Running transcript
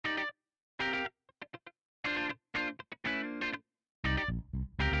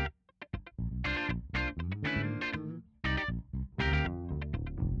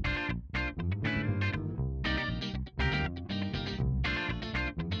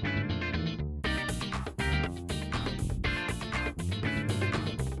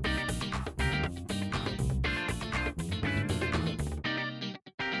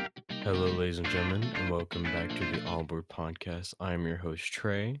Hello, ladies and gentlemen, and welcome back to the All Board Podcast. I'm your host,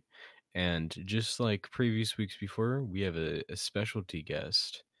 Trey, and just like previous weeks before, we have a specialty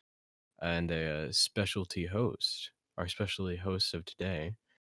guest and a specialty host. Our specialty host of today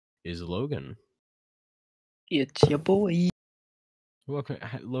is Logan. It's your boy. Welcome,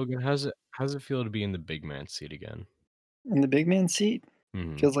 Logan. How's it feel to be in the big man seat again? In the big man seat.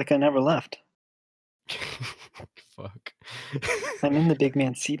 Hmm. Feels like I never left. Fuck. I'm in the big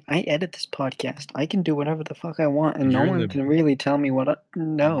man seat. I edit this podcast. I can do whatever the fuck I want, and no You're in one the can really tell me what I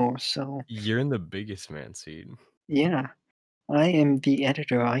know. So, you're in the biggest man seat, yeah. I am the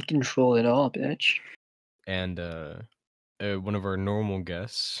editor. I control it all, bitch. and one of our normal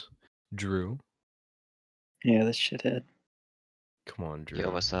guests, Drew. Yeah, this shithead. Come on, Drew.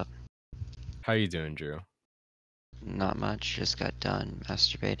 Yo, what's up? How you doing, Drew? Not much. Just got done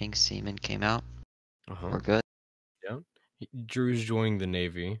masturbating. Semen came out. Uh-huh. We're good. Yeah. Drew's joining the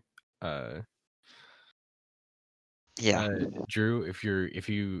Navy. Uh, Yeah. Drew, if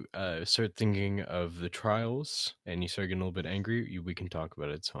you start thinking of the trials and you start getting a little bit angry, we can talk about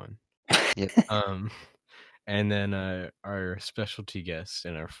it. It's fine. Yep. And then our specialty guest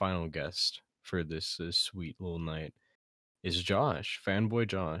and our final guest for this sweet little night is Josh, fanboy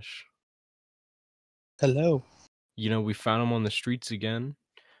Josh. Hello. You know, we found him on the streets again,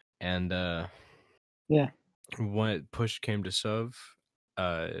 and Yeah. when push came to shove,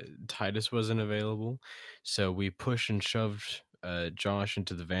 Titus wasn't available, so we pushed and shoved Josh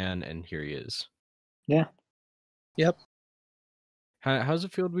into the van, and here he is. Yeah. Yep. How's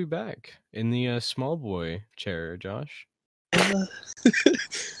it feel to be back in the small boy chair, Josh?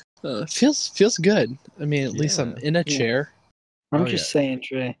 Feels good. I mean, at least I'm Yeah. in a Yeah. chair. I'm Oh, just saying,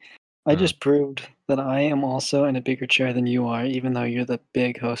 Trey. I just proved that I am also in a bigger chair than you are, even though you're the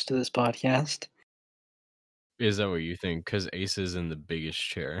big host of this podcast. Is that what you think? Because Ace is in the biggest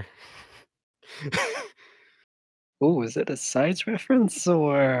chair. Oh, is it a size reference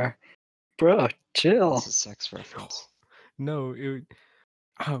or, bro? Chill. It's a sex reference. No,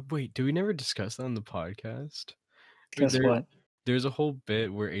 wait, do we never discuss that on the podcast? Guess what? There's a whole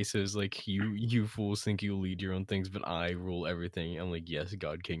bit where Ace is like, you fools think you lead your own things, but I rule everything. I'm like, yes,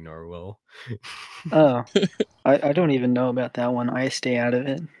 God King Narwhal. Oh, I don't even know about that one. I stay out of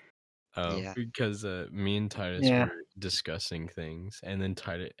it. Oh, Yeah. because me and Titus Yeah. were discussing things, and then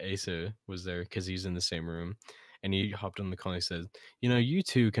Asa was there because he's in the same room, and he hopped on the call and he said, you know, you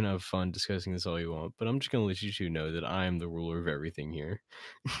two can have fun discussing this all you want, but I'm just going to let you two know that I am the ruler of everything here.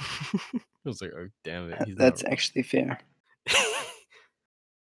 I was like, oh, damn it. He's That's not actually fair.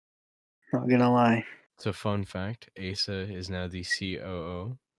 Not gonna lie. So, fun fact, Asa is now the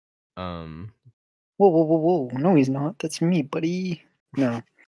COO. Whoa. No, he's not. That's me, buddy. No.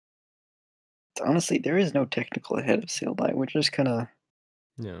 Honestly, there is no technical head of Sailby. We're just kind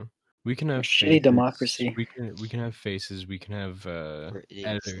Yeah. We can have shitty faces. democracy. We can have faces. We can have We're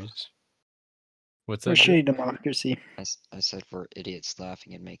idiots. editors. What's We're that? shitty democracy. I said we're idiots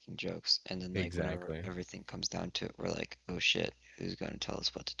laughing and making jokes, and then like Exactly. whenever everything comes down to it, we're like, oh shit, who's gonna tell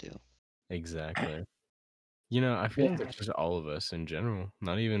us what to do? Exactly. You know, I feel like Yeah. that's just all of us in general.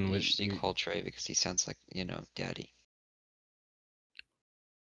 Not even You with. usually call Trey because he sounds like, daddy.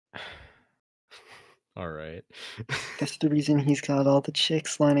 All right. That's the reason he's got all the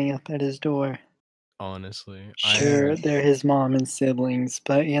chicks lining up at his door. Honestly, Sure, they're his mom and siblings,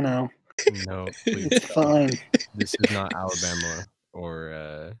 but no, please. it's fine. This is not Alabama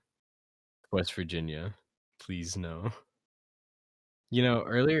or West Virginia. Please no. You know,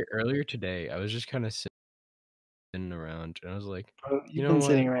 earlier today, I was just kind of sitting around, and I was like, Bro, you you've know been what?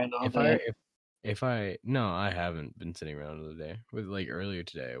 sitting around all day. If I no, I haven't been sitting around all the day. With like earlier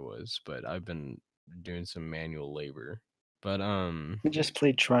today, I was, but I've been doing some manual labor. But We just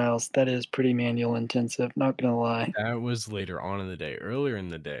played Trials. That is pretty manual intensive, not gonna lie. that was later on in the day. Earlier in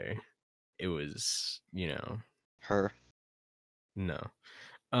the day, it was, Her. no.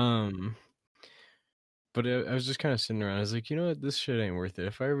 But I was just kind of sitting around. I was like, you know what? This shit ain't worth it.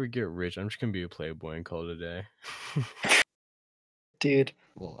 If I ever get rich, I'm just gonna be a playboy and call it a day. Dude,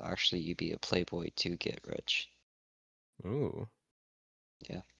 Well, actually, you be a playboy to get rich. Ooh.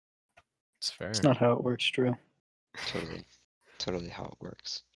 Yeah. It's fair. it's not how it works, Drew. Totally how it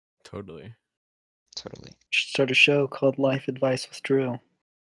works. Totally. Totally. We should start a show called Life Advice with Drew.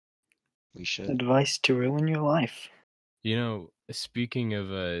 We should. Advice to ruin your life. You know, speaking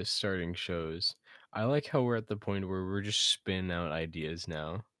of starting shows, I like how we're at the point where we're just spinning out ideas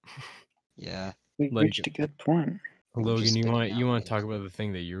now. Yeah. We've Like- reached a good point. I'm Logan, just you spitting want out to names. talk about the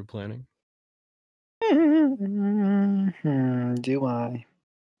thing that you were planning? Do I?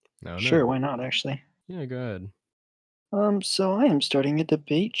 No. Sure, why not, actually? Yeah, go ahead. So I am starting a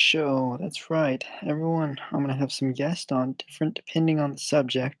debate show. That's right, everyone. I'm gonna have some guests on, different depending on the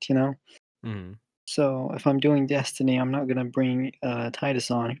subject, you know. Mhm. So if I'm doing Destiny, I'm not gonna bring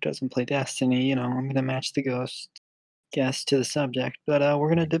Titus on who doesn't play Destiny. You know, I'm gonna match the ghost guest to the subject. But we're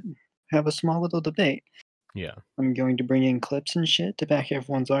gonna have a small little debate. Yeah. I'm going to bring in clips and shit to back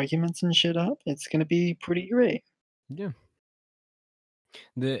everyone's arguments and shit up. It's gonna be pretty great. Yeah.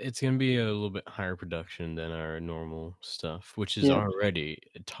 It's gonna be a little bit higher production than our normal stuff, which is Yeah, already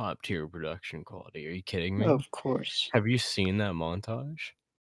top tier production quality. Are you kidding me? of course. Have you seen that montage?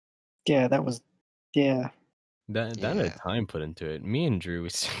 Yeah, that was. Yeah. That Yeah. had time put into it. Me and Drew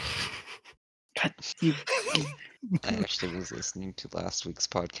was God, you. I actually was listening to last week's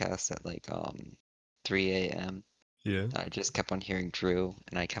podcast at like 3 a.m. Yeah. I just kept on hearing Drew,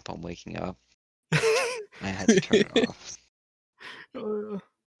 and I kept on waking up. I had to turn it off.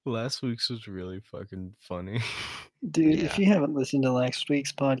 Last week's was really fucking funny. Dude, Yeah. if you haven't listened to last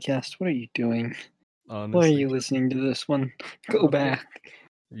week's podcast, what are you doing? Why are Honestly. you listening to this one? Go Okay. back.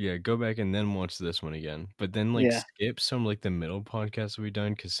 Yeah, go back and then watch this one again. But then like Yeah. skip some like the middle podcasts we've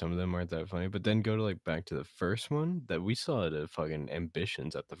done because some of them aren't that funny. But then go to like back to the first one that we saw the fucking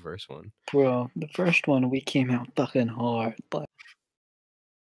ambitions at the first one. Bro, the first one we came out fucking hard. But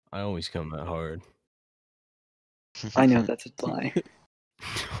I always come that hard. I know that's a lie.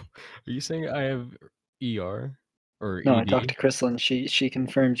 Are you saying I have ER or No, I ED? talked to Chrislyn. She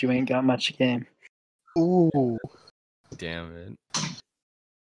confirmed you ain't got much game. Ooh. Damn it.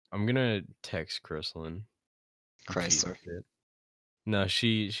 I'm gonna text Chrislyn. Chrysler. No,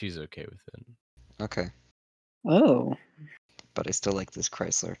 she's okay with it. Okay, Oh. but I still like this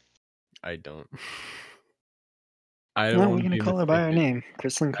Chrysler. I don't. I don't No, we're want to gonna be call her by her mistaken.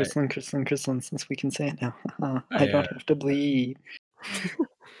 name. Chrislyn, since we can say it now. I I, don't have to bleep.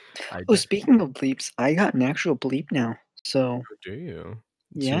 I Oh, speaking of bleeps, I got an actual bleep now. So do you? So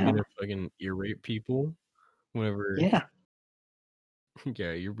yeah. you're gonna fucking ear rape people whenever Yeah.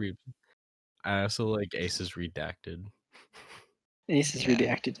 yeah, you're re I also like Ace's redacted. Ace's Yeah.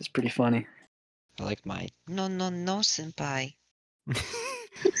 redacted is pretty funny. I like my no senpai.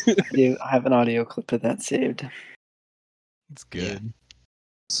 I have an audio clip of that saved. It's good.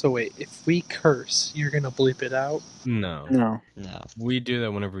 So wait, if we curse, you're gonna bleep it out? No. No. No. We do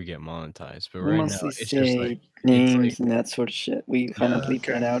that whenever we get monetized, but We right now mostly it's just say like names and that sort of shit. We kind of bleep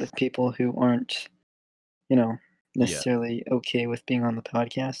Okay. that out if people who aren't, yeah, necessarily okay with being on the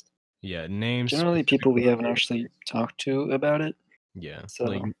podcast. names Generally, specific people we haven't locations. actually talked to about it. Yeah, So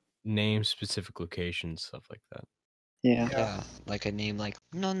like name specific locations, stuff like that. yeah. Yeah, like a name like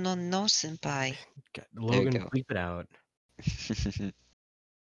no senpai. God, you Logan, go. bleep it out.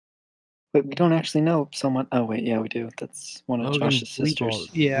 But we don't actually know someone. Oh wait, yeah, we do. That's one of Logan, Josh's bleep all,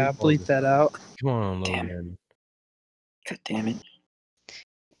 sisters. Yeah, bleep all bleep this that out. out. Come on, Damn Logan. God damn it.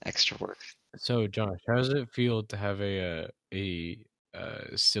 Extra work. So, Josh, how does it feel to have a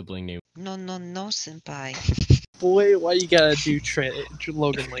sibling named? No senpai. Boy, why you gotta do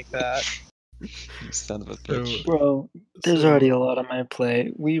Logan like that? You son of a So, bitch. Bro, there's so- already a lot on my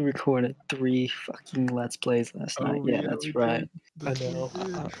plate. We recorded 3 fucking Let's Plays last night. Yeah, that's we right. did. I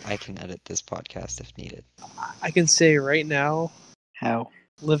know. I can edit this podcast if needed. I can say right now, How?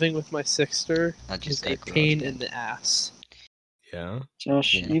 living with my sister I just is a got garage pain in band. the ass. Yeah.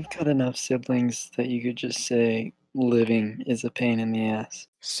 Josh, Yeah. you've got enough siblings that you could just say living is a pain in the ass.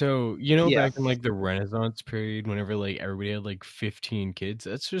 So, Yeah. back in like the Renaissance period, whenever like everybody had like 15 kids,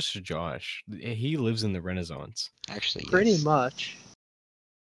 that's just Josh. He lives in the Renaissance. Actually, Pretty yes. much.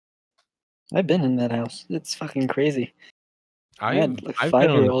 I've been in that house. It's fucking crazy. I had a I've been on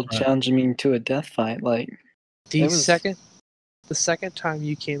the 5-year-old front. challenging me to a death fight. Like, The It was- second time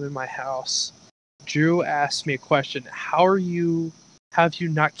you came in my house, Drew asked me a question. Have you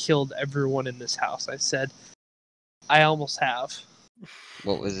not killed everyone in this house? I said, I almost have.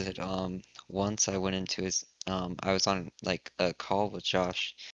 What was it? Once I went into his I was on like a call with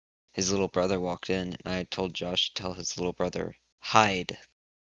Josh. His little brother walked in, and I told Josh to tell his little brother hide,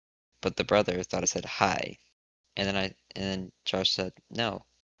 but the brother thought I said hi, and then Josh said no,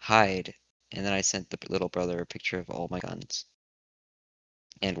 hide, and then I sent the little brother a picture of all my guns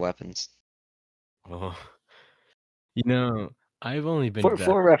and weapons. Oh. I've only been for, to that.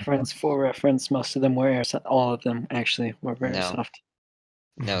 for reference, most of them were airsoft. All of them, actually, were No. airsoft.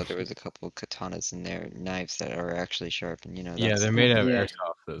 No, there was a couple of katanas in there, knives that are actually sharp, and Yeah, that's they're made out of Yeah.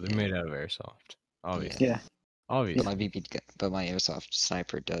 airsoft though. They're Yeah. made out of airsoft. Obviously. Yeah. Obviously. but my airsoft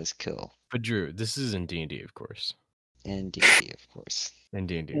sniper does kill. But Drew, this is in D&D, of course. And D&D, of course. In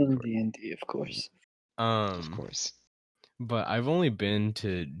D&D, of In course. D&D, of course. Of course. But I've only been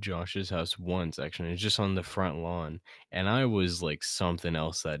to Josh's house once, actually. It's just on the front lawn, and I was like something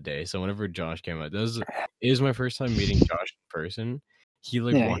else that day. So whenever Josh came out, it was my first time meeting Josh in person. He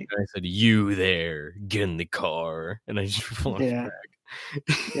like Yeah, walked in and I said, "You there? Get in the car," and I just walked yeah, back.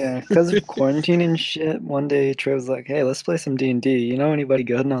 yeah. Because of quarantine and shit, one day Trey was like, "Hey, let's play some D&D. You know anybody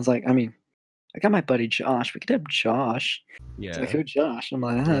good?" And I was like, "I mean, I got my buddy Josh. We could have Josh." He's like, Yeah, "Who, Josh?" I'm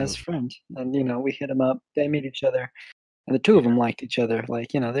like, "Ah, Yeah, his friend." And we hit him up. They meet each other, and the two of yeah, them liked each other. Like,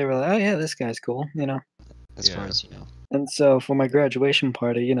 they were like, "Oh yeah, this guy's cool." as far yeah. as you know. And so for my graduation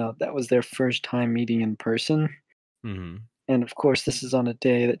party, that was their first time meeting in person. Hmm. And of course, this is on a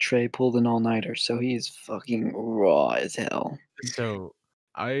day that Trey pulled an all-nighter, so he's fucking raw as hell. So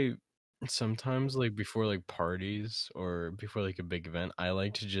I sometimes like before like parties or before like a big event, I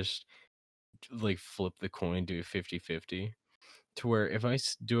like to just like flip the coin, do a 50-50. To where if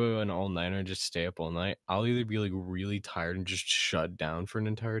do an all nighter and just stay up all night, I'll either be like really tired and just shut down for an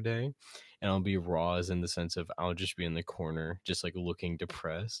entire day, and I'll be raw as in the sense of I'll just be in the corner, just like looking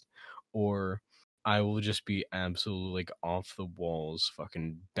depressed, or I will just be absolutely like off the walls,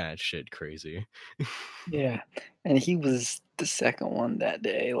 fucking batshit crazy. Yeah, and he was the second one that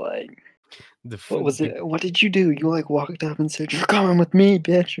day. Like, the, f- what was the it? What did you do? You like walked up and said, "You're coming with me,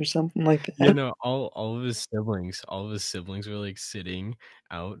 bitch," or something like you that. know, all of his siblings were like sitting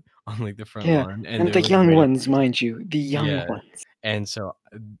out on like the front Yeah, lawn, and and they're the like young waiting. ones, mind you, the young Yeah, ones. and so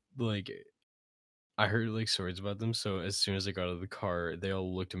like I heard like stories about them. So as soon as I got out of the car, they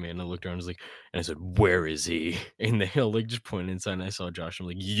all looked at me, and I looked around. And was like, and I said, "Where is he?" And they all like just pointed inside. And I saw Josh. I'm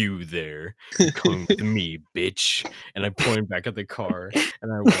like, "You there? You're coming with me, bitch!" And I pointed back at the car,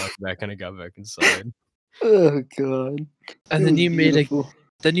 and I walked back, and I got back inside. Oh god, And it then was you made beautiful.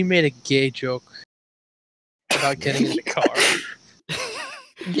 a gay joke about getting in the car.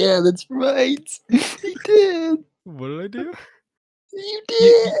 Yeah, that's right. He did. What did I do? You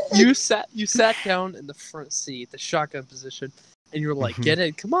You did. you sat down in the front seat, the shotgun position, and you were like, Mhm. "Get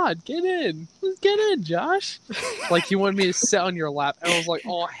in, come on, get in, let's get in, Josh." Like you wanted me to sit on your lap, and I was like,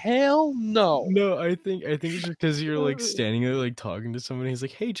 "Oh hell no!" No, I think it's just because you're like standing there like talking to somebody. He's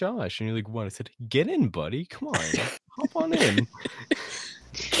like, "Hey, Josh," and you're like, "What?" I said, "Get in, buddy. Come on, hop on in.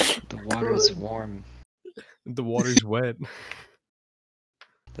 The water is warm. The water's wet."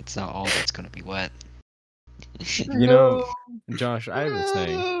 That's not all that's gonna be wet. You know, No. Josh, I have a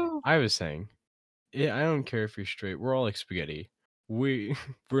saying. No. I have a saying. Yeah, I don't care if you're straight. We're all like spaghetti. We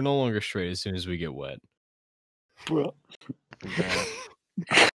we're no longer straight as soon as we get wet. Bro.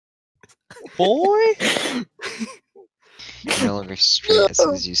 Bruh. Boy, You're no longer straight as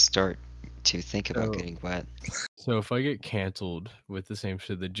soon as you start to think about So, getting wet. so if I get canceled with the same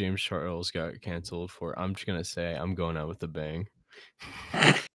shit that James Charles got canceled for, I'm just gonna say I'm going out with a bang.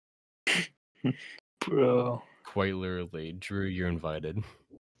 Bro. Quite literally, Drew, you're invited.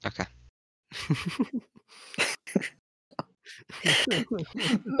 Okay.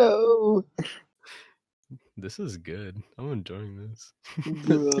 No. This is good. I'm enjoying this.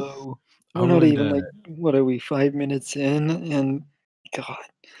 Bro. I We're not wanted even like, what are we, 5 minutes in? And God,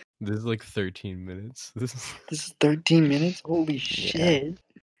 this is like 13 minutes. This this is 13 minutes? Holy Yeah. shit.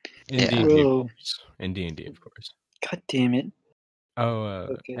 in Yeah. D&D, of Bro. course. In D&D, of course. God damn it. Oh,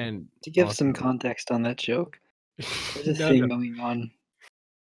 Okay. and To give also, some context on that joke, there's a no, thing no, going on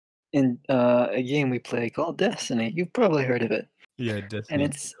in a game we play called Destiny. You've probably heard of it. yeah, And Destiny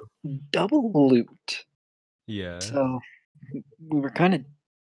it's 2. double loot. Yeah, So we were kind of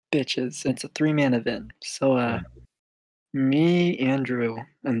bitches. It's a 3-man event. So yeah, me, Andrew,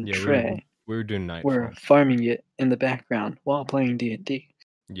 and yeah. Trey We were doing were Nightfall. farming it in the background while playing D&D.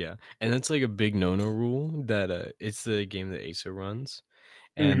 Yeah, and that's like a big no-no rule that it's the game that Asa runs,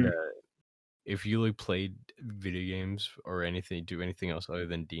 and Mhm. if you like play video games or anything, do anything else other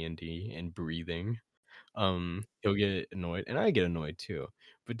than D&D and breathing, he'll get annoyed, and I get annoyed too.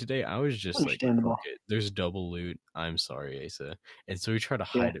 But today I was just like, fuck Understandable. it, there's double loot, I'm sorry, Asa. And so we tried to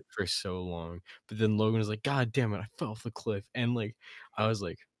Yeah. hide it for so long, but then Logan was like, God damn it, I fell off the cliff. And like I was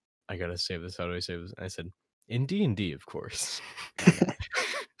like, I gotta save this, how do I save this? And I said, in D&D, of course.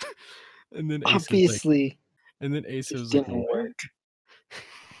 And then Asa was like, Obviously, and then Asa it was like, didn't what? work.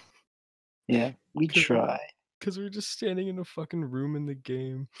 Yeah, we try. Because we're just standing in a fucking room in the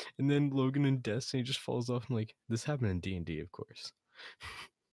game, and then Logan and Destiny just falls off. I'm like, this happened in D&D, of course.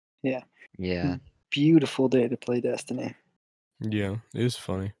 Yeah. Yeah. Beautiful day to play Destiny. Yeah, it was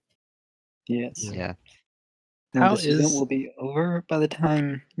funny. Yes. Yeah. Now How this event is- will be over by the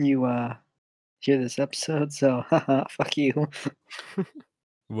time you hear this episode, so haha, fuck you.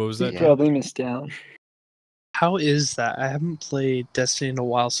 What was You that? Yeah. probably missed out. How is that? I haven't played Destiny in a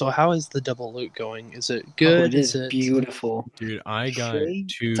while, so how is the double loot going? Is it Oh, good? it is beautiful. Dude, I got Trey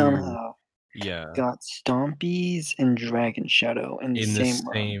 2 somehow yeah, got Stompies and Dragon Shadow in the in the same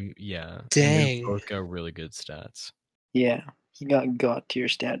run. same yeah, and they Dang. both got really good stats. Yeah, he got God tier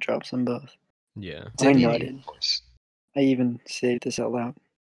stat drops on both. Yeah. I Did he? nutted. Of course. I even say this out loud.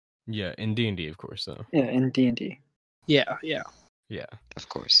 Yeah, in D&D, of course, though. Yeah, in D&D. Yeah. Yeah. Of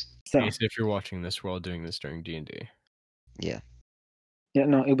course. So, Ace, if you're watching this, we're all doing this during D&D. Yeah. yeah,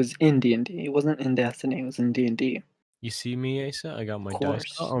 no, it was in D&D. It wasn't in Destiny. It was in D&D. You see me, Asa? I got my dice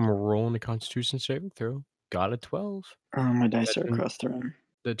Course. out. I'm rolling a Constitution saving throw. Got a 12. My dice That are turn- across the room.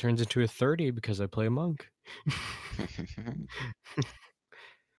 That turns into a 30 because I play a monk.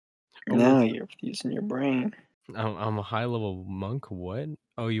 Oh, Now what's- you're using your brain. I'm a high level monk. What?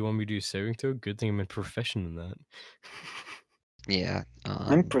 Oh, you want me to do saving throw? Good thing I'm a proficient in that. Yeah.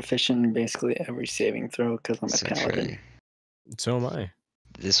 I'm proficient in basically every saving throw because I'm a so paladin. Trey, So am I.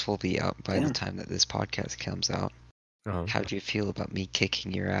 this will be out by the Damn. time that this podcast comes out. Uh-huh. How do you feel about me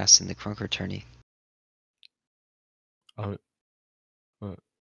kicking your ass in the Crunker tourney? I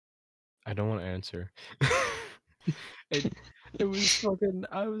don't want to answer. It was fucking.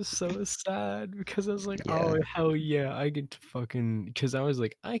 I was so sad because I was like, oh Yeah. hell yeah, I get to fucking. Because I was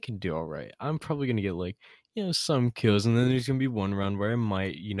like, I can do all right. I'm probably gonna get like some kills, and then there's gonna be one round where I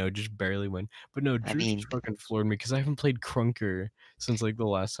might just barely win. But no, Drew mean- just fucking floored me because I haven't played Crunker since like the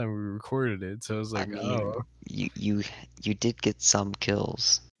last time we recorded it. So I was like, oh, you did get some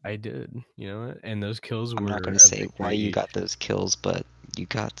kills. I did, and those kills I'm were not going a to say why victory you each. got those kills, but you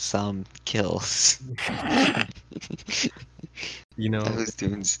got some kills. I was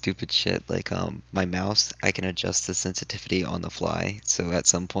doing stupid shit like my mouse, I can adjust the sensitivity on the fly. So at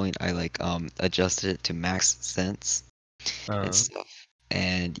some point I like adjusted it to max sense and stuff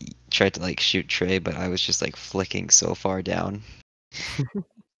and tried to like shoot Trey, but I was just like flicking so far down.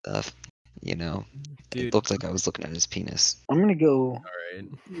 Stuff, Dude, it looked like I was looking at his penis. I'm going to go all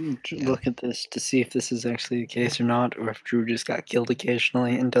right. look at this to see if this is actually the case or not, or if Drew just got killed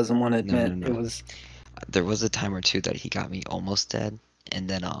occasionally and doesn't want to admit No. it was. There was a time or two that he got me almost dead, and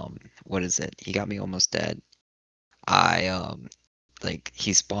then what is it? He got me almost dead. I like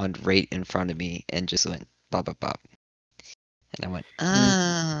he spawned right in front of me and just went bop bop bop, and I went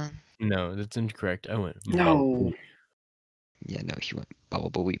No, that's incorrect. I went No. Yeah, no, he went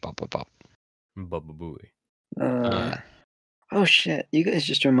bop bop bop bop bop bop. Bubba Booey. Yeah. Oh shit! You guys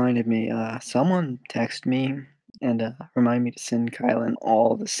just reminded me. Someone texted me and reminded me to send Kylan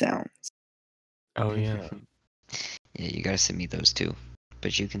all the sounds. Oh yeah. Yeah, you gotta send me those too,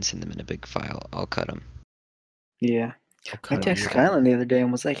 but you can send them in a big file. I'll cut them. Yeah. I'll I cut 'em texted real- Kylan the other day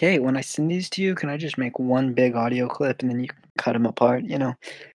and was like, "Hey, when I send these to you, can I just make one big audio clip and then you can cut them apart? It'll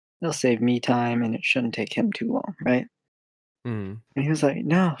save me time and it shouldn't take him too long, right?" Mm. And he was like,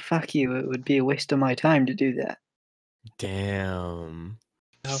 "No, fuck you. It would be a waste of my time to do that." Damn.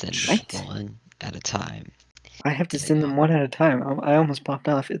 Send Right? them one at a time. I have to send them one at a time. I almost popped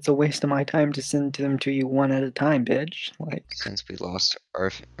off. It's a waste of my time to send them to you one at a time, bitch. Like, Since we lost our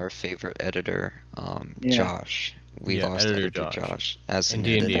favorite editor, Yeah. Josh, we Yeah, lost editor editor Josh. Josh as And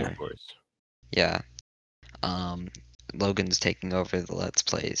an D&D, editor. of course. Yeah. Logan's taking over the Let's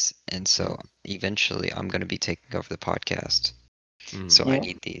Plays, and so eventually I'm going to be taking over the podcast. So I Yeah.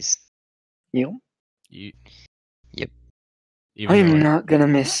 need these. you. You, Yep. even I'm though not gonna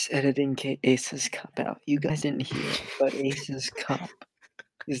miss editing Ace's Cup out. You guys didn't hear it, but Ace's Cup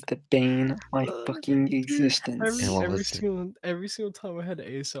is the bane of my fucking existence. And what every was it? single time I had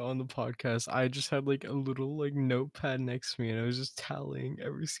Asa on the podcast, I just had like a little like notepad next to me, and I was just tallying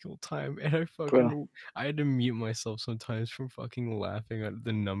every single time, and I had to mute myself sometimes from fucking laughing at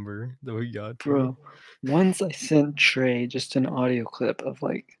the number that we got to. Bro, once I sent Trey just an audio clip of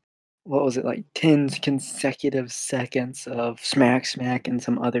like, what was it, like 10 consecutive seconds of smack smack and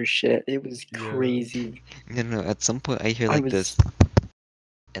some other shit. It was Yeah. crazy. No. At some point I hear I like was- this,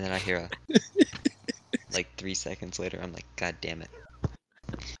 and then I hear like 3 seconds later, I'm like, God damn it.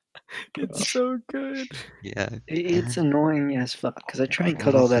 It's so good. Yeah. It's annoying as fuck because I try and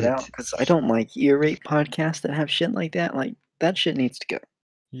cut What all is that it? out because I don't like ear rape podcasts that have shit like that. Like, that shit needs to go.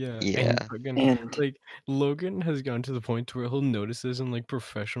 Yeah. Yeah. And Like Logan has gone to the point to where he'll notice this in like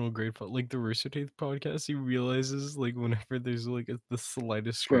professional grade, like the Rooster Teeth podcast. He realizes like whenever there's like the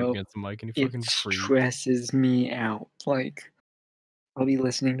slightest scrape Bro, against the mic, and he it fucking freaks. stresses me out. Like, I'll be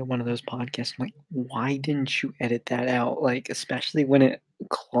listening to one of those podcasts. I'm like, why didn't you edit that out? Like, especially when it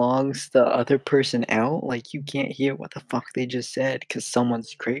clogs the other person out. Like, you can't hear what the fuck they just said because someone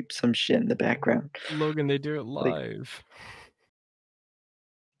scraped some shit in the background. Logan, they do it Like- live.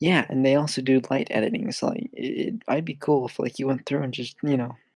 Yeah, and they also do light editing. So like, I'd be cool if like you went through and just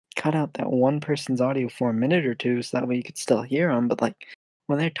cut out that one person's audio for a minute or two, so that way you could still hear them. But like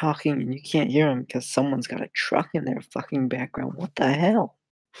when they're talking and you can't hear them because someone's got a truck in their fucking background, what the hell?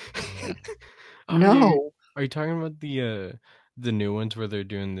 Yeah. Oh, No. are you talking about the new ones where they're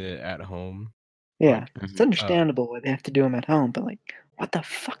doing the at home? Yeah, it's Mhm. understandable why they have to do them at home, but like, what the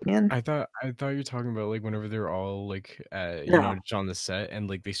fuck, man? I thought you were talking about like whenever they're all like No. just on the set and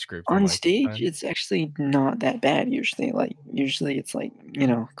like they scrape the On mic all the stage, time. it's actually not that bad usually. Like, usually it's like,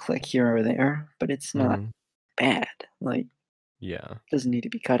 click here or there, but it's not Mhm. bad. Like, Yeah. doesn't need to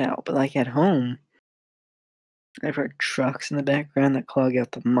be cut out. But like at home, I've heard trucks in the background that clog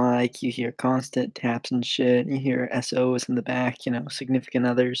out the mic. You hear constant taps and shit. You hear SOs in the back, significant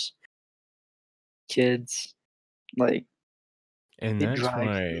others, kids. Like, And it that's drives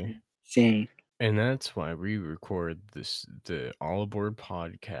why me insane. we record the All Aboard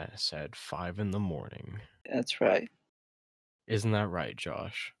podcast at 5 in the morning. That's right. Isn't that right,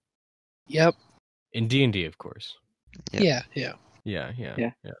 Josh? Yep. In D&D, of course. Yep. Yeah. Yeah.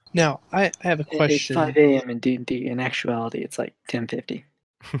 Yeah. Now, I have a It's question. 5 a.m. in D&D. In actuality, it's like 10:50.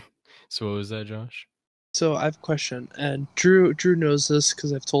 So what was that, Josh? So I have a question, and Drew knows this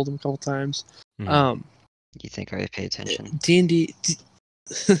because I've told him a couple times. Mhm. You think I pay attention? D&D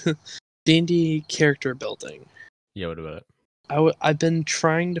D&D character building. Yeah, what about it? I've been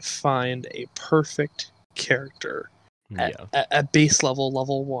trying to find a perfect character Yeah. at base level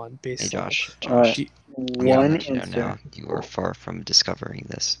 1 base Hey, Josh. All right. Josh. level. I'm gonna One let you know answer. now. You are far from discovering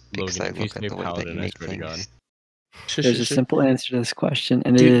this because Logan, I if you look say at the way that paladin, you I make swear to God. things. There's a simple answer to this question,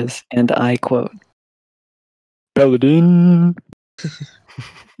 and it Dude. is, and I quote, Paladin.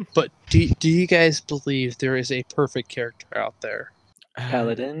 But do you guys believe there is a perfect character out there?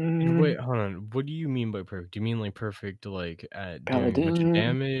 Paladin. Wait, hold on. What do you mean by perfect? Do you mean like perfect, like at doing a bunch of Paladin.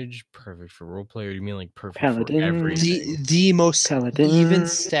 damage, perfect for roleplay, or do you mean like perfect Paladin. for everything? The most Paladin. even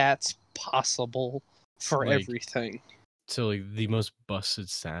stats possible for Like- everything. So like the most busted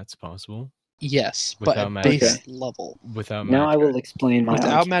stats possible Yes, but Without at magic. base Okay. level. without Now I magic. will explain my Without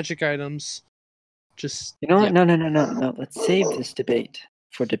argument. magic items. Just You know what? yeah. No. Let's save this debate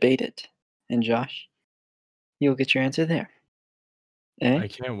for Debate It. And Josh, you'll get your answer there. Eh? I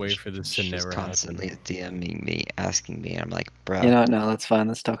can't wait for this to She's never constantly happen. DMing me, asking me. I'm like, bro. You know what? No, that's fine.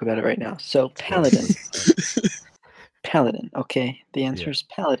 Let's talk about it right now. So, Paladin. Paladin. Okay, the answer Yeah. is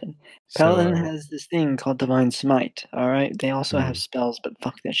Paladin. So Paladin has this thing called Divine Smite. All right, they also have Mhm. spells, but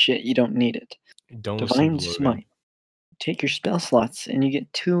fuck that shit. You don't need it. don't listen Divine to Logan. Smite. Take your spell slots, and you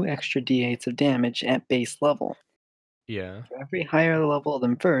get 2 extra d8s of damage at base level. Yeah. For every higher level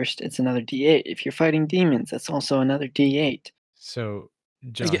than first, it's another d8. If you're fighting demons, that's also another d8. So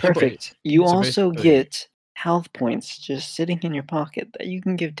Yeah, Josh, but- Perfect. You so also basically- get health points just sitting in your pocket that you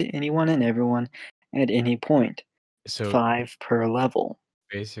can give to anyone and everyone at any point. so 5 per level.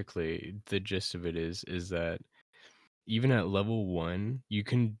 basically the gist of it is that even at level 1, you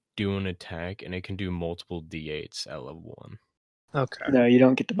can do an attack and it can do multiple d8s at level 1. Okay. No, you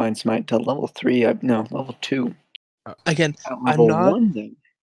don't get Divine Smite till level 3. No, level 2. Again, At I'm level not. 1, though,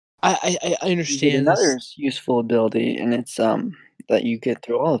 I you get understand another this. useful ability, and it's that you get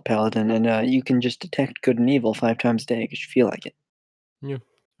through all of Paladin, and you can just detect good and evil 5 times a day because you feel like it. Yeah.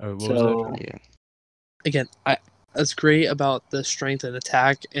 What was So, that? Yeah. Again, that's great about the strength and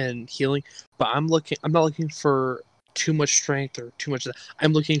attack and healing, but I'm not looking for too much strength or too much.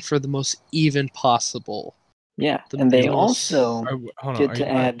 I'm looking for the most even possible. yeah, The and they most- also Hold on. get Are to you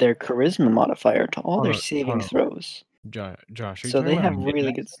add their charisma modifier to all Hold their on, saving hold on. throws. Josh, are you So talking they about have really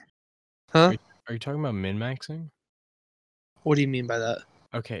min-max? good. Huh? Are you talking about min-maxing? What do you mean by that?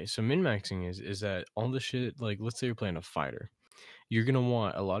 Okay, so min-maxing is that all the shit, like let's say you're playing a fighter. You're gonna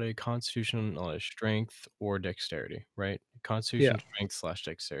want a lot of constitution, a lot of strength or dexterity, right? Constitution, strength /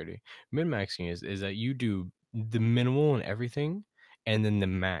 dexterity. Min-maxing is that you do the minimal and everything, and then the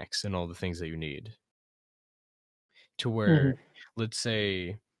max and all the things that you need. To where, let's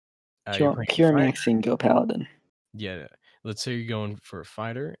say, If you you're want playing a pure fighter. maxing, go Paladin. Yeah, let's say you're going for a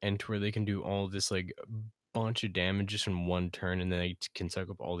fighter, and to where they can do all this like bunch of damage just in one turn, and then they can suck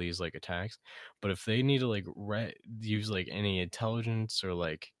up all these like attacks. But if they need to like use like any intelligence or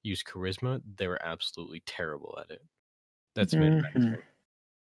like use charisma, they were absolutely terrible at it. That's min-maxing.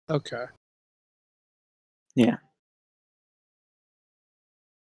 Okay.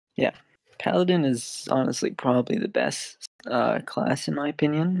 Yeah, Paladin is honestly probably the best class in my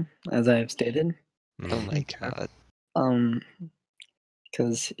opinion, as I have stated. Oh my Okay. god.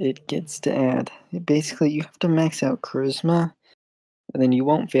 Because it gets to add. Basically, you have to max out charisma And then you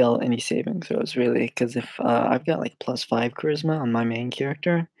won't fail any saving throws, really, because if I've got like +5 charisma on my main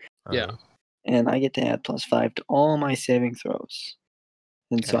character, Yeah. and I get to add +5 to all my saving throws.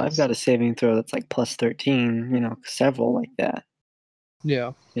 And so I've Guys. got a saving throw that's like +13, several like that,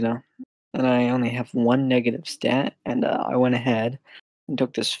 Yeah. and I only have one negative stat, and I went ahead and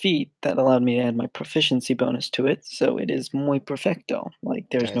took this feat that allowed me to add my proficiency bonus to it, so it is muy perfecto. Like,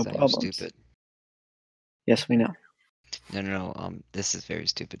 there's no Guys, I am problems. stupid. Yes, we know. No. This is very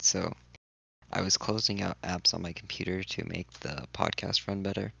stupid. So, I was closing out apps on my computer to make the podcast run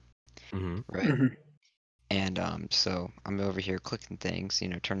better, Mm-hmm. right? Mhm. And so I'm over here clicking things,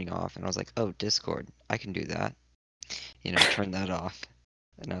 turning off, and I was like, oh, Discord, I can do that. Turn that off.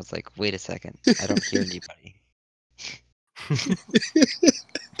 And I was like, wait a second, I don't hear anybody.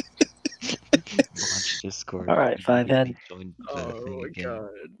 Launch Discord. All right, Fivehead. Immediately joined the Oh thing my again. god.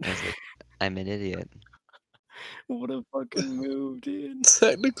 I was like, I'm an idiot. What a fucking move, dude.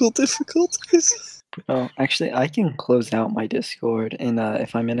 Technical difficulties. Oh, actually, I can close out my Discord, and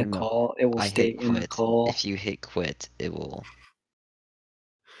if I'm in a No. call, it will I stay hit in the quit. call. If you hit quit, it will.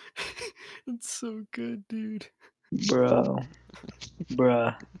 It's so good, dude. Bruh.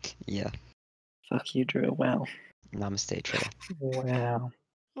 Yeah. Fuck you, Drew. Wow. Namaste, Trey. Wow.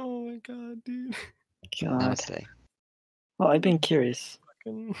 Oh my god, dude. God. Namaste. Well, I've been curious.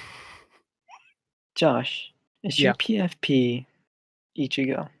 Fucking... Josh, is Yeah. your PFP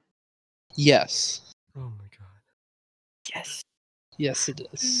Ichigo? Yes. Oh my god. Yes. Yes, it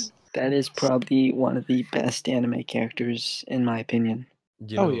is. That is probably one of the best anime characters, in my opinion.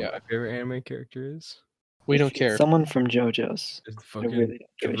 You Oh, know yeah. what my favorite anime character is? We If don't it's care. someone from JoJo's. It's I fucking really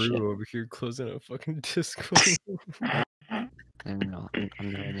don't give a shit. Drew over here closing a fucking Discord. No. I'm not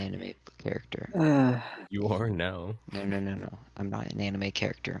an anime character. You are now. No. I'm not an anime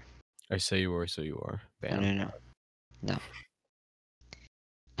character. I say you are, so you are. Bam. No.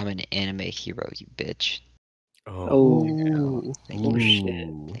 I'm an anime hero, you bitch. Oh, Ooh. Thank oh you.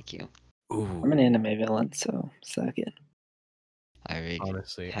 shit. Thank you. Ooh. I'm an anime villain, so suck it. I already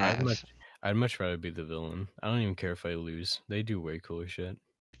Honestly, have. I'd much rather be the villain. I don't even care if I lose. They do way cooler shit.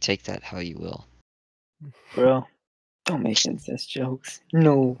 Take that how you will. Bro, don't make incest jokes.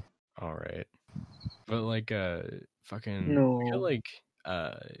 No. All right. But like fucking No. we got like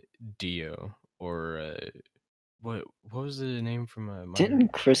Dio or what was the name from My Hero?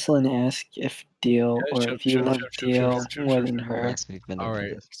 Didn't Chrysalin ask if Dio Yeah, or shut if you love Dio more than Yes, her? we've been All over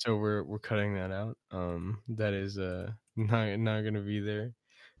right, this. so we're cutting that out. That is not gonna be there.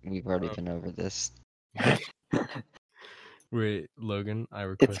 We've already been over this. Wait, Logan, I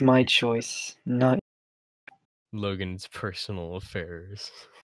request It's my you- choice, not Logan's personal affairs.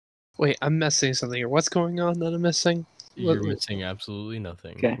 Wait, I'm missing something here. What's going on that I'm missing? You're What- missing absolutely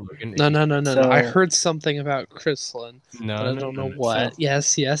nothing. Okay. Logan, if No, you- no, no, no, no. I So- heard something about Chrysalin, No, but I no, don't no, know no. what. So-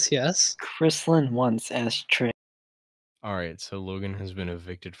 Yes. Chrysalin once asked Trey. All right, so Logan has been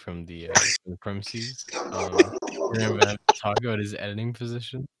evicted from the premises. We're gonna have to talk about his editing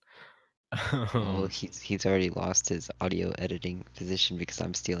position. Well, he's already lost his audio editing position because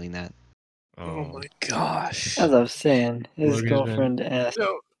I'm stealing that. Oh my gosh. As I was saying, his Logan's girlfriend asked,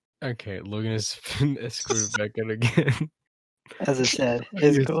 No. Okay, Logan has been escorted back out again. as I said,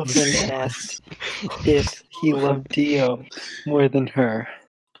 his Yes. girlfriend asked if he loved Dio more than her.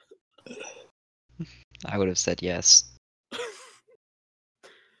 I would have said yes.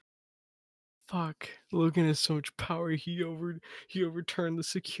 Fuck. Logan has so much power. He overturned the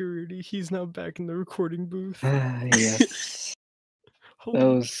security. He's now back in the recording booth. Yes. Holy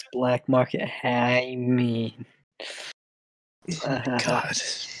Those black market high mean. Oh my god.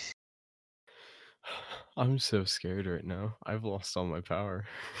 I'm so scared right now. I've lost all my power.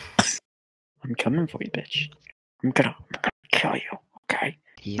 I'm coming for you, bitch. I'm gonna kill you, okay?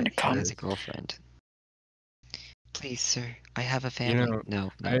 He Gonna come. has a girlfriend. Please, sir, I have a family.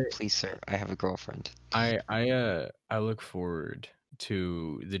 know, No, I- please, sir, I have a girlfriend. I look forward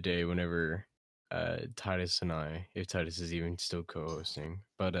to the day whenever Titus and I, if Titus is even still co-hosting,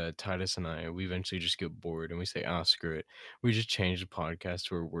 but Titus and I, we eventually just get bored and we say, "Ah, screw it." We just change the podcast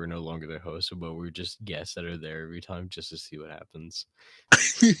where we're no longer the host, but we're just guests that are there every time just to see what happens.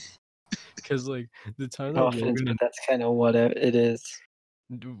 Because like the time that No offense, Logan but that's kind of what it is.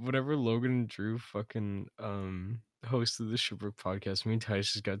 whatever Logan and Drew fucking hosted the Shipwreck podcast, me and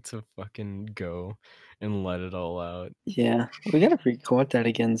Titus just got to fucking go and let it all out. Yeah, we gotta record that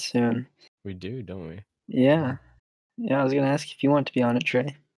again soon. We do, don't we? Yeah. Yeah, I was gonna ask if you want to be on it,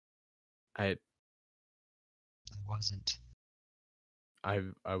 Trey. I wasn't.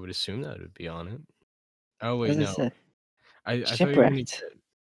 I would assume that it would be on it. Oh wait, As I no. said, I thought you were gonna shipwrecked. get,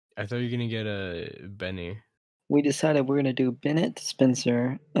 I thought you were gonna get a Benny. we decided we're gonna do Bennett,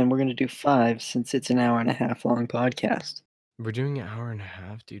 Spencer, and we're gonna do 5 since it's an hour and a half long podcast. We're doing an hour and a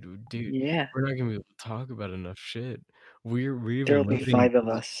half, dude. Dude, Yeah. we're not gonna be able to talk about enough shit. We're There'll even be living. 5 of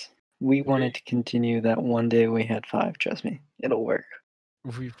us. We We're, wanted to continue that one day we had 5, trust me. It'll work.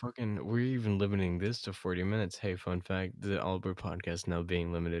 we're even limiting this to 40 minutes. Hey, fun fact: the Albert podcast now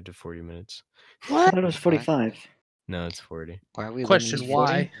being limited to 40 minutes. I What? thought it was 45. No, it's 40. Why are we Question, limiting it to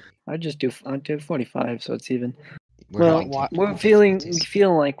why? 40? I do 45, so it's even. We're Well, having we difficulties.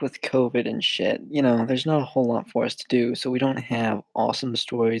 feel like with COVID and shit, there's not a whole lot for us to do, so we don't have awesome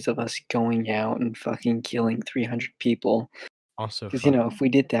stories of us going out and fucking killing 300 people. Also, Because, fuck, if we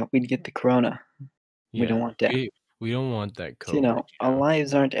did that, we'd get the corona. We don't yeah, want that. we don't want that So, COVID. our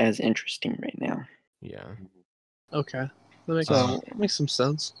lives aren't as interesting right now. Yeah, Okay, that makes So- makes some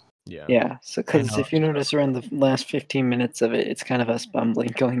sense. yeah. Yeah, so because And if you notice around the last 15 minutes of it, it's kind of us bumbling,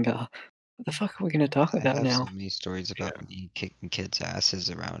 going, what the fuck are we going to talk I about have now? so many stories about me kicking kids' asses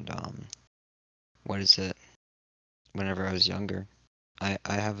around, what is it? Whenever I was younger. I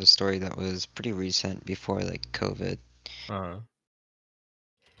have a story that was pretty recent before, like, COVID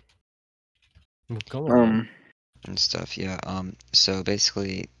Well, go on. and stuff, yeah. So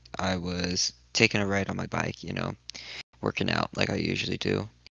basically, I was taking a ride on my bike, working out like I usually do.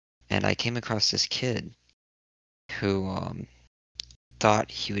 And I came across this kid who,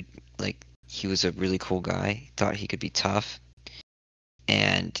 thought he would, like, he was a really cool guy, thought he could be tough,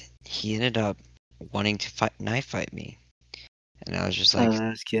 and he ended up wanting to knife fight me. And I was just like,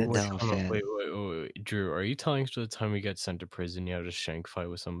 Those kids. Wait, no, hold on, fam. wait, Drew, are you telling us the time we got sent to prison you had a shank fight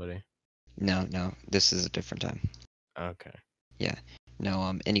with somebody? No, this is a different time. Okay. Yeah.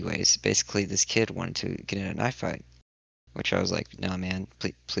 No, anyways, basically this kid wanted to get in a knife fight, which I was like, no, man,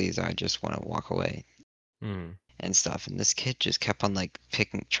 please, I just want to walk away Hmm. and stuff. And this kid just kept on, like,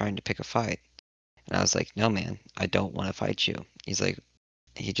 trying to pick a fight. And I was like, no, man, I don't want to fight you. He's like,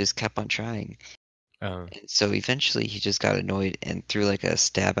 he just kept on trying. And so eventually he just got annoyed and threw, like, a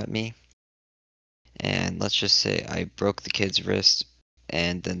stab at me. And let's just say I broke the kid's wrist,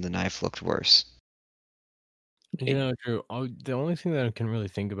 and then the knife looked worse. Drew, the only thing that I can really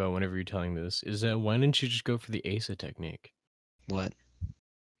think about whenever you're telling this is that why didn't you just go for the ASA technique? What?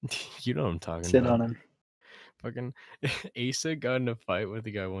 You know what I'm talking Sit about. on him. Fucking Asa got in a fight with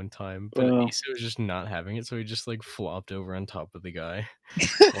the guy one time, but Bro. Asa was just not having it, so he just like flopped over on top of the guy.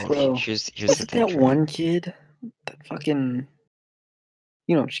 Well, Bro, here's the Was thing, it that Trey. one kid? That fucking.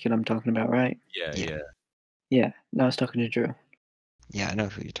 You know which kid I'm talking about, right? Yeah. Yeah. No, I was talking to Drew. Yeah, I know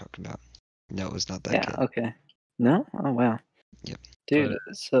who you're talking about. No, it was not that Yeah, kid. okay. No? Oh, wow. Yep. Dude,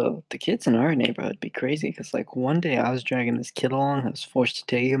 so the kids in our neighborhood be crazy because, like, one day I was dragging this kid along. I was forced to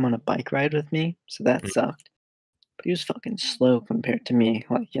take him on a bike ride with me, so that sucked. But he was fucking slow compared to me.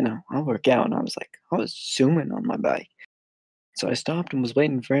 Like, I'll work out, and I was zooming on my bike. So I stopped and was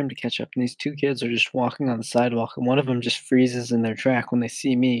waiting for him to catch up, and these 2 kids are just walking on the sidewalk, and one of them just freezes in their track when they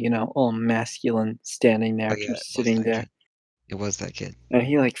see me, all masculine, standing there, Oh, yeah, just sitting there. It was that kid. And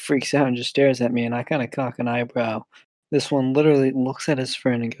he, like, freaks out and just stares at me, and I kinda cock an eyebrow. This one literally looks at his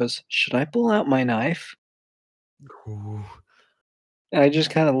friend and goes, "Should I pull out my knife?" Ooh. And I just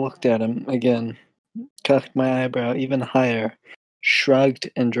kinda looked at him again, cocked my eyebrow even higher, shrugged,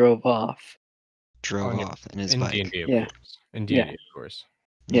 and drove off. Drove off in his In bike. D&D, of Yeah. course. In Yeah. D&D, of course.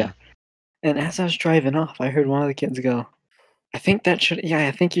 Yeah. And as I was driving off, I heard one of the kids go, I think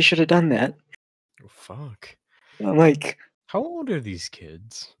you should have done that." Oh, fuck. I'm like, How old are these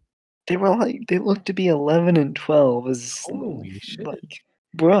kids? they looked to be 11 and 12. Holy shit. Like,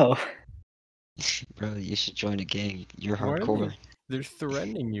 bro. Bro, you should join a gang. You're Why are hardcore. they're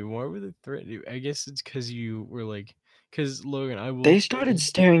threatening you? Why were they threatening you? I guess it's because you were like, because Logan, I will. They started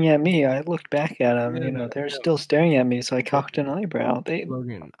staring at me. I looked back at them. No, They're no. still staring at me, so I cocked an eyebrow.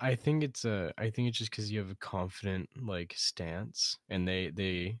 Logan, I think it's just because you have a confident like stance, and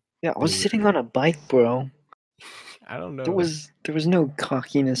they. Yeah, I was they were- sitting on a bike, bro. I don't There know. was no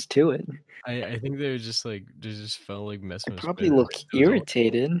cockiness to it. I think they just felt like messing I with probably Spinner. look That was all.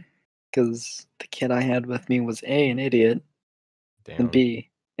 irritated because the kid I had with me was A, an idiot, and Damn. B,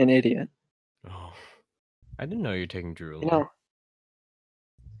 an idiot. Oh, I didn't know you're taking Drew You along.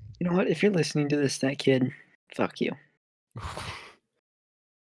 know what? If you're listening to this, that kid, fuck you.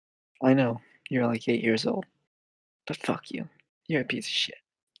 I know you're like 8 years old, but fuck you. You're a piece of shit.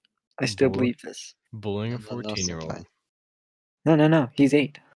 I still believe this. Bullying a No, 14-year-old. No. He's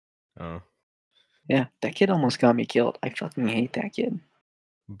 8. Oh, Yeah, that kid almost got me killed. I fucking hate that kid.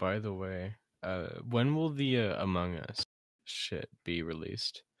 by the way, when will the Among Us shit be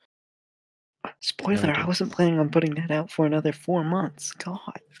released? Spoiler, I wasn't planning on putting that out for another 4 months. God.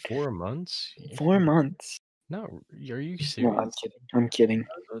 4 months? 4 months. No, are you No, serious? I'm kidding. I'm kidding.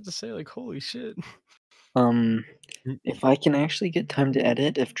 I was about to say, like, holy shit. If I can actually get time to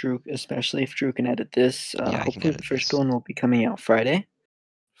edit, especially if Drew can edit this, Yeah, I can hopefully the edit first this. one will be coming out Friday.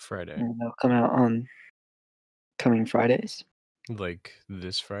 Friday. And they'll come out on coming Fridays. Like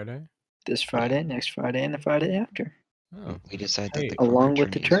this Friday? This Friday, next Friday, and the Friday after. Oh. We decided Hey, that the Along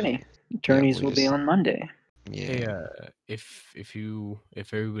with the attorneys. tourney. The tourneys will be on Monday. Yeah. Hey,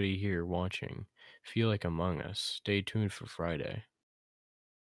 if everybody here watching feel like Among Us, stay tuned for Friday.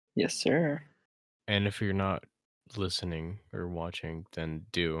 Yes, sir. And if you're not listening or watching, then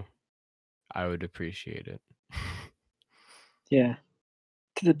do. I would appreciate it. Yeah.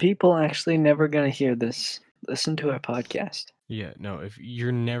 To the people actually never gonna hear this, listen to our podcast. Yeah, no, if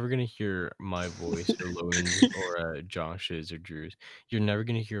you're never gonna hear my voice or Logan's or Josh's or Drew's, you're never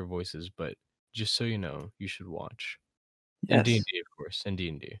gonna hear voices. But just so you know, you should watch. And Yes. D&D, of course, and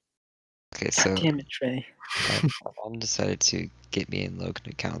D&D. Okay, God so damn it, Trey. my mom decided to get me and Logan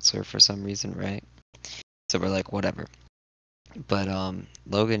a counselor for some reason, right? So we're like, whatever. But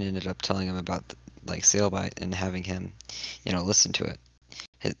Logan ended up telling him about like Sailbite and having him, listen to it.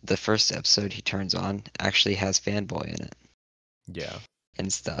 The first episode he turns on actually has Fanboy in it Yeah.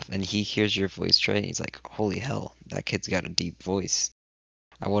 and stuff, and he hears your voice, Trey, and he's like, holy hell, that kid's got a deep voice.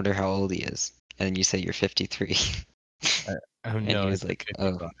 I wonder how old he is. And then you say you're 53. Oh And no, he was it's like,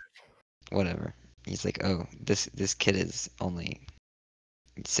 55. whatever. He's like, oh, this kid is only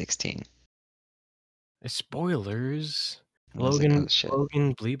 16. Spoilers. And I was like, Logan, oh shit.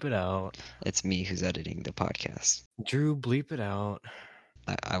 Logan, bleep it out. It's me who's editing the podcast. Drew, bleep it out.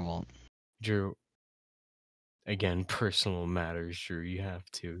 I won't. Drew, again, personal matters, Drew. You have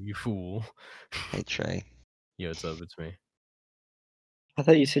to. You fool. Hey Trey. Yo, what's up? It's me. I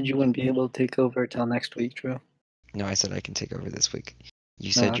thought you said you wouldn't be able to take over till next week, Drew. No, I said I can take over this week.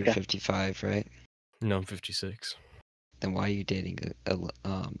 You said you're okay. 55, right? No, I'm 56. Then why are you dating a No,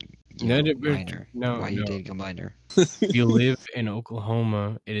 minor? no, Why are you no. dating a minor? You live in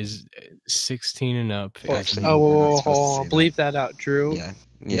Oklahoma. It is 16 and up. Actually, Oh, we're not whoa, supposed to hold say on. Bleep that out, Drew. Yeah.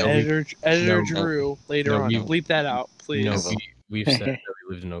 No, Editor no, Drew, later no, on. we- Bleep that out, please. No, I will. we've said that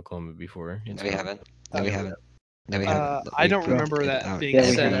we lived in Oklahoma before. No, It's we fine. haven't. No, we Okay. haven't. No, we Uh, haven't. I don't We've remember bleeped that it out being Yeah, we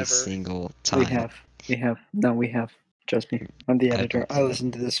every have. said ever. single We time. have. We have. No, we have. Trust me. I'm the I editor. don't- I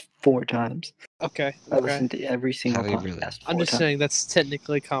listened to this 4 times. Okay. I listened to every single Have you podcast really? 4 I'm just times. saying that's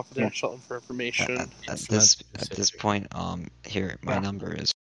technically confidential information. At It's not this specific. point, here my Yeah. number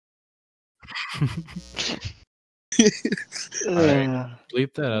is. Alright.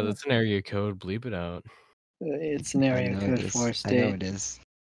 Bleep that out. Uh, That's an area code. Bleep it out. It's an I area know code it for a is. I know state. it is.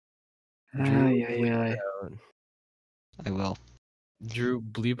 Drew, Ay, bleep ay, ay. it out. I will. Drew,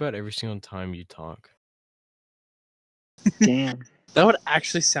 bleep out every single time you talk. Damn. That would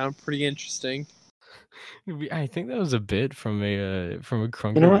actually sound pretty interesting. I think that was a bit from a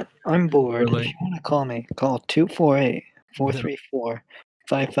Crunker. You know what? I'm bored. Or like- If you want to call me, call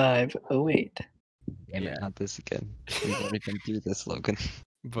 248-434-5508. Damn Yeah. it, not this again. We've already been through this, Logan.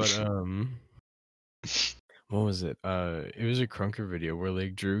 But what was it? It was a Crunker video where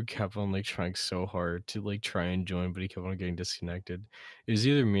like Drew kept on like trying so hard to like try and join, but he kept on getting disconnected. It was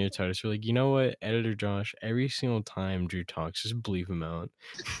either me or Titus. We're like, you know what, editor Josh, every single time Drew talks, just bleep him out.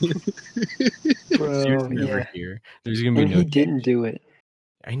 Bro, Drew's never yeah. here. There's gonna be And no. he didn't do it.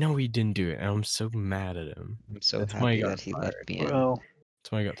 I know he didn't do it, and I'm so mad at him. I'm so That's why he happy got that he fired. left me in. Bro.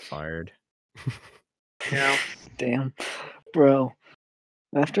 That's why I got fired. Yeah. Damn. Bro.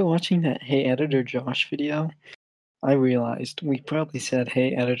 After watching that Hey Editor Josh video, I realized we probably said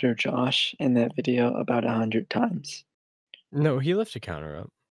Hey Editor Josh in that video about 100 times. No, he left a counter up.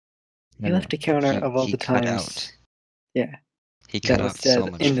 He left a counter of all the cut times. out. Yeah. He That cut was out so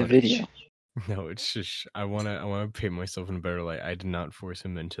said much in the footage. video. No, it's just I wanna paint myself in a better light. I did not force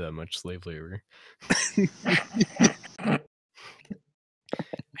him into that much slave labor.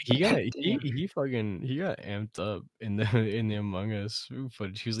 He got he got amped up in the Among Us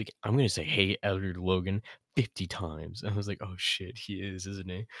footage. He was like, I'm gonna say hey Elder Logan 50 times. And I was like, oh shit, he is, isn't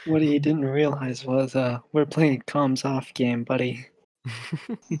he? What he didn't realize was we're playing comms off game, buddy.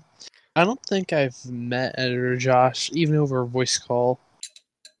 I don't think I've met editor Josh even over a voice call.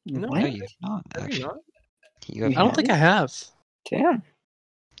 No, What? No, you have not, Have you actually. not? You have I don't think I have. Damn.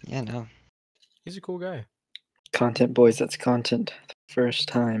 Yeah, no. He's a cool guy. Content boys, that's content. First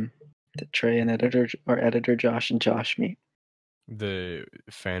time that Trey and editor Josh and Josh meet. The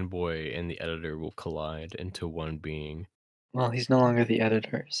fanboy and the editor will collide into one being. Well, he's no longer the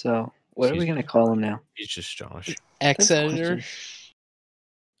editor, so what are we He's- gonna call him now? He's just Josh. Ex editor.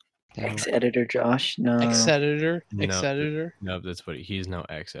 No. Ex-editor Josh? No. Ex editor. No. Ex editor. No, that's what he's now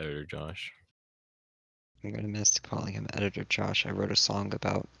ex-editor Josh. I'm gonna miss calling him Editor Josh. I wrote a song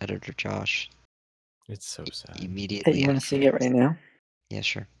about Editor Josh It's so sad. Hey, immediately you want to sing it right now? Yeah,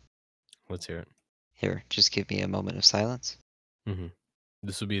 sure. Let's hear it. Here, just give me a moment of silence.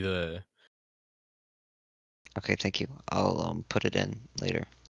 This will be the. Okay, thank you. I'll put it in later.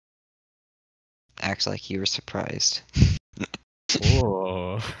 Act like you were surprised.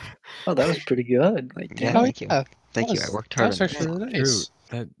 Whoa. Oh, that was pretty good. Like, Yeah, damn. Oh thank you. yeah, Thank you. I worked hard on that's that actually song. really Drew, nice.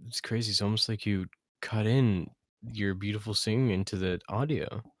 that's crazy. It's almost like you cut in your beautiful singing into the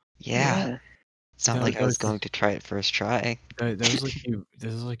audio. Yeah. It's not like I was was going to try it first try. that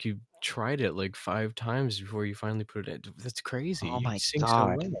was like you tried it like 5 times before you finally put it in. That's crazy. Oh You my sing so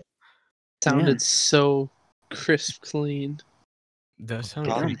god. well. Sounded Yeah. so crisp, clean. That The sounded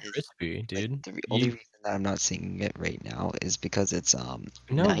pretty problem is, crispy, like, dude. the only reason that I'm not singing it right now is because it's No, what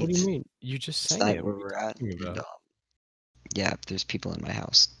do you night. mean? You just It's sang night it. where What are you we're at, talking and about? yeah, there's people in my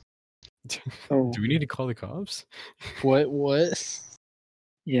house. Oh, Do we need to call the cops? What?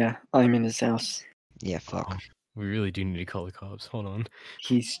 yeah. I'm in his house. Yeah, fuck. Oh, we really do need to call the cops. Hold on.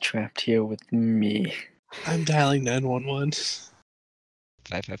 He's trapped here with me. I'm dialing 911.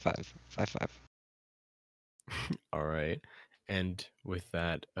 555. 55. All right. And with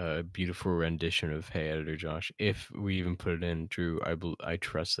that beautiful rendition of Hey Editor Josh, if we even put it in, Drew, I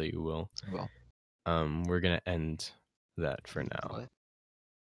trust that you will. Well, We're gonna end that for now.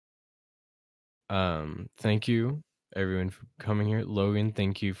 what? Thank you everyone for coming here. Logan,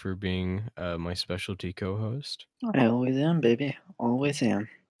 thank you for being my specialty co-host. I always am, baby. Always am.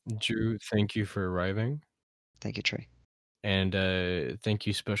 Drew, thank you for arriving. Thank you, Trey. And thank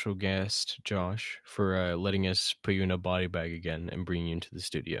you, special guest Josh, for letting us put you in a body bag again and bring you into the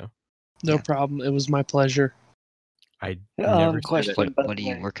studio. No Yeah. problem. It was my pleasure. I never said that. Question. By What the do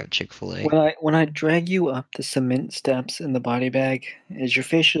you way. work at Chick-fil-A? When I drag you up the cement steps in the body bag, is your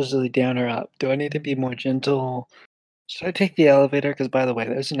face usually down or up? Do I need to be more gentle? Should I take the elevator? Because by the way,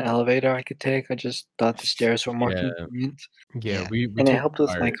 there's an elevator I could take. I just thought the stairs were more Yeah. convenient, Yeah, Yeah. we and it take helped with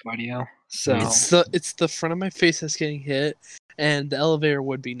my fire. cardio. So It's the front of my face that's getting hit, and the elevator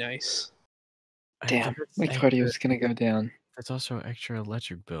would be nice. damn, That's my cardio is gonna go down. That's also an extra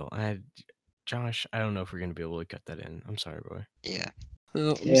electric bill. Josh, I don't know if we're gonna be able to cut that in. I'm sorry, boy. Yeah.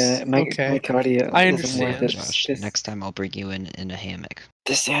 Yeah, my okay. cardio I isn't worth understand. it. Josh, This next time I'll bring you in a hammock.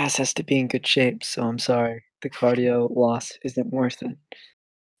 this ass has to be in good shape. So I'm sorry, the cardio loss isn't worth it.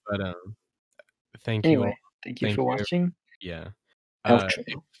 But thank you all. Anyway, thank you Thank for you. watching. Yeah.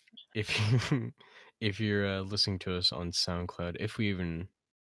 Outro. If you if you're listening to us on SoundCloud, if we even,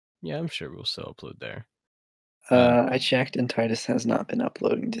 yeah, I'm sure we'll still upload there. I checked, and Titus has not been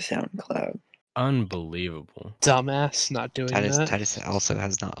uploading to SoundCloud. Unbelievable. Dumbass, not doing that. Titus also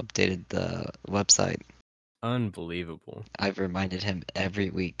has not updated the website. Unbelievable. I've reminded him every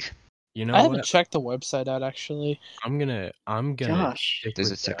week. You know I haven't what? checked the website out actually. I'm gonna Josh. stick There's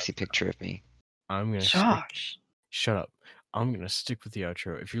with a sexy picture of me. I'm gonna stick. Josh. Shut up. I'm gonna stick with the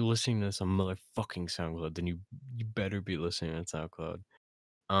outro. If you're listening to this on motherfucking SoundCloud, then you better be listening on SoundCloud.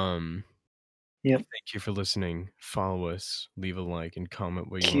 Yep. Thank you for listening. Follow us, leave a like, and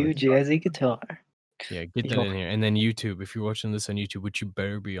comment what you Cue want. jazzy guitar. Yeah, get that in here. And then YouTube, if you're watching this on YouTube, which you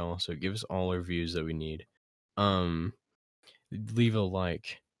better be also, give us all our views that we need. Leave a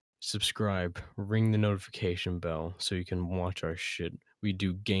like, subscribe, ring the notification bell so you can watch our shit. We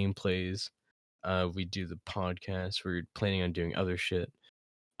do gameplays. We do the podcast. We're planning on doing other shit.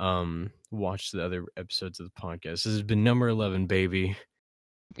 Watch the other episodes of the podcast. This has been number 11, baby.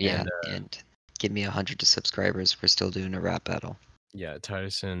 Yeah, and give me 100 subscribers. We're still doing a rap battle. Yeah,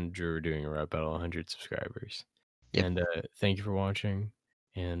 Titus and Drew are doing a rap battle, 100 subscribers. Yep. And thank you for watching,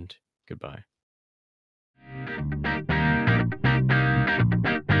 and goodbye.